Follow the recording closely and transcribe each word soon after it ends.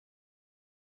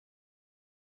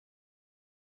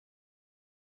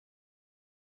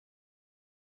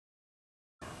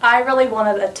I really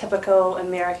wanted a typical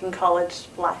American college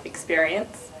life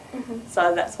experience,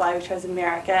 so that's why we chose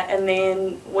America. And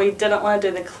then we didn't want to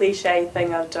do the cliche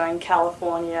thing of doing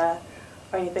California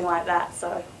or anything like that,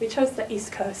 so we chose the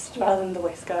East Coast rather than the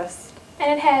West Coast.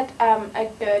 And it had a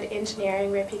good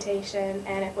engineering reputation,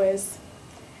 and it was,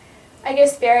 I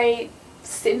guess, very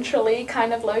centrally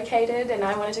kind of located, and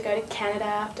I wanted to go to Canada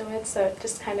afterwards, so it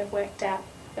just kind of worked out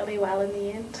really well in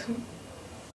the end.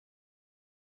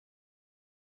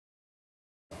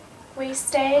 We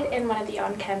stayed in one of the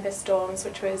on-campus dorms,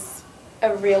 which was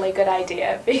a really good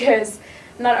idea because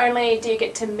not only do you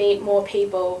get to meet more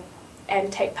people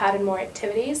and take part in more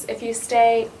activities, if you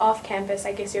stay off campus,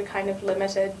 I guess you're kind of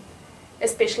limited,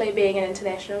 especially being an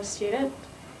international student,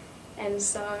 and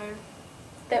so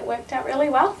that worked out really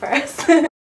well for us. The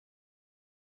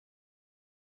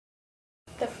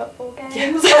football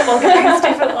games. Yeah, football games,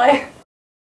 definitely.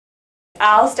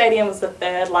 Our stadium was the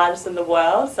third largest in the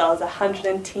world, so there was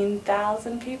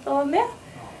 110,000 people in there,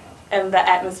 and the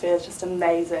atmosphere is just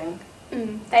amazing.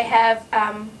 They have,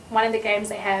 one of the games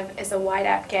they have is a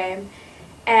whiteout game,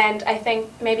 and I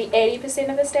think maybe 80%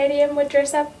 of the stadium would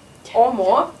dress up, or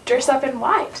more, dress up in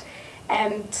white.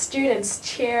 And students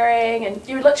cheering, and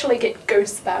you literally get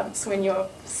goosebumps when you're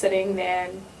sitting there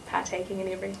and partaking in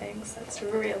everything, so it's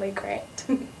really great.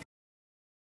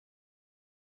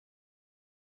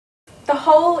 The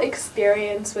whole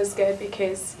experience was good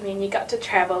because, I mean, you got to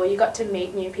travel, you got to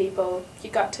meet new people, you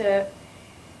got to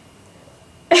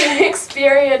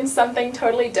experience something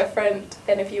totally different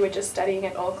than if you were just studying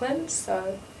at Auckland,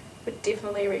 so would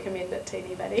definitely recommend it to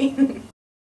anybody.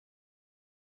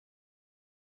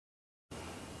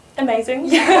 Amazing.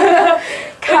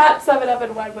 Can't sum it up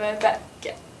in one word, but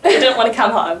yeah. We didn't want to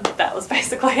come home, that was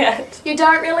basically it. You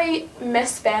don't really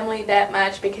miss family that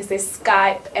much because there's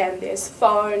Skype and there's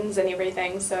phones and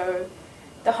everything, so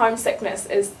the homesickness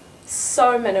is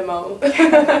so minimal.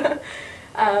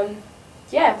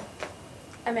 Yeah,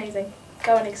 amazing.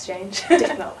 Go on exchange.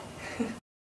 Definitely.